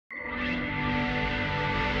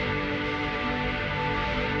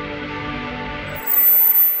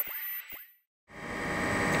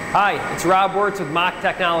Hi, it's Rob Wirtz with MACH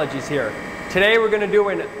Technologies here. Today we're going to do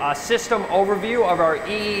a system overview of our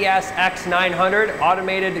EES-X-900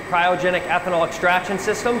 automated cryogenic ethanol extraction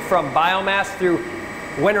system from biomass through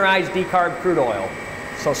winterized decarbed crude oil.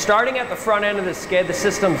 So starting at the front end of the skid, the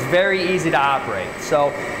system's very easy to operate. So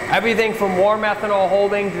everything from warm ethanol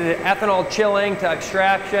holding to ethanol chilling to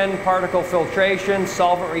extraction, particle filtration,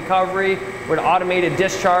 solvent recovery, with automated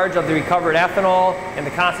discharge of the recovered ethanol and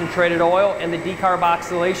the concentrated oil and the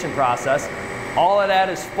decarboxylation process. All of that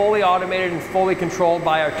is fully automated and fully controlled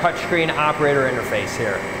by our touchscreen operator interface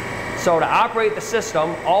here. So to operate the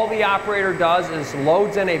system, all the operator does is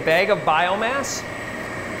loads in a bag of biomass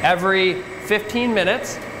every 15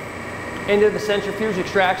 minutes into the centrifuge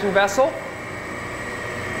extraction vessel.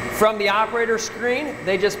 From the operator screen,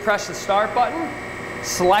 they just press the start button,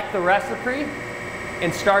 select the recipe,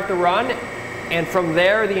 and start the run. And from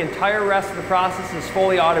there, the entire rest of the process is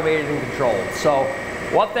fully automated and controlled. So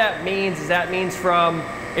what that means is from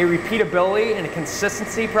a repeatability and a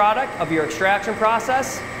consistency product of your extraction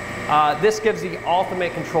process. This gives the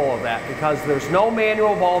ultimate control of that because there's no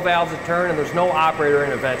manual ball valves to turn and there's no operator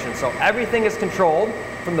intervention. So everything is controlled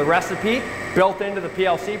from the recipe built into the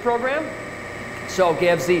PLC program. So it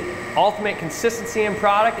gives the ultimate consistency in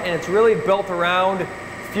product, and it's really built around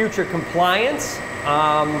future compliance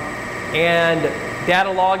and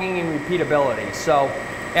data logging and repeatability. So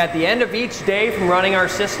at the end of each day from running our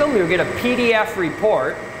system, you'll get a PDF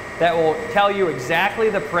report that will tell you exactly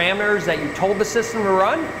the parameters that you told the system to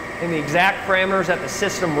run and the exact parameters that the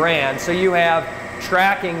system ran. So you have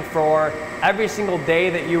tracking for every single day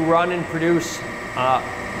that you run and produce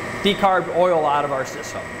decarbed oil out of our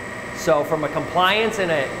system. So from a compliance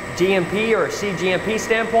and a GMP or a CGMP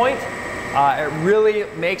standpoint, it really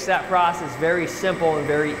makes that process very simple and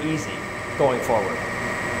very easy going forward.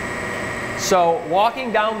 So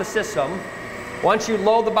walking down the system, once you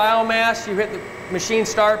load the biomass, you hit the machine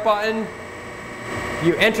start button,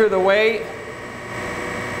 you enter the weight,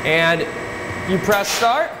 and you press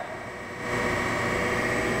start.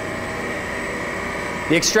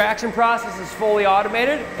 The extraction process is fully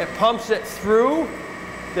automated. It pumps it through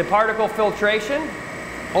the particle filtration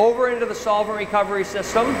over into the solvent recovery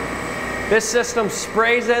system. This system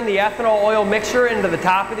sprays in the ethanol oil mixture into the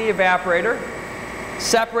top of the evaporator,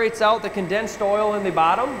 separates out the condensed oil in the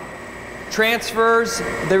bottom, transfers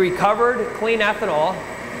the recovered clean ethanol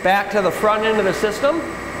back to the front end of the system,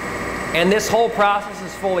 and this whole process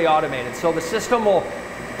is fully automated. So the system will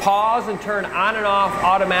pause and turn on and off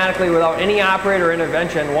automatically without any operator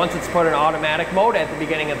intervention once it's put in automatic mode at the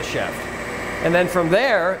beginning of the shift. And then from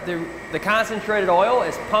there, the concentrated oil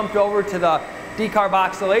is pumped over to the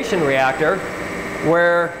decarboxylation reactor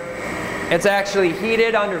where it's actually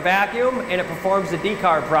heated under vacuum and it performs the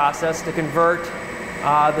decarb process to convert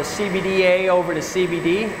the CBDA over to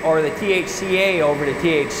CBD or the THCA over to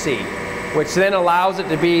THC, which then allows it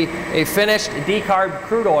to be a finished decarbed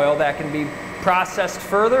crude oil that can be processed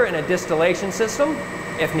further in a distillation system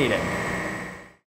if needed.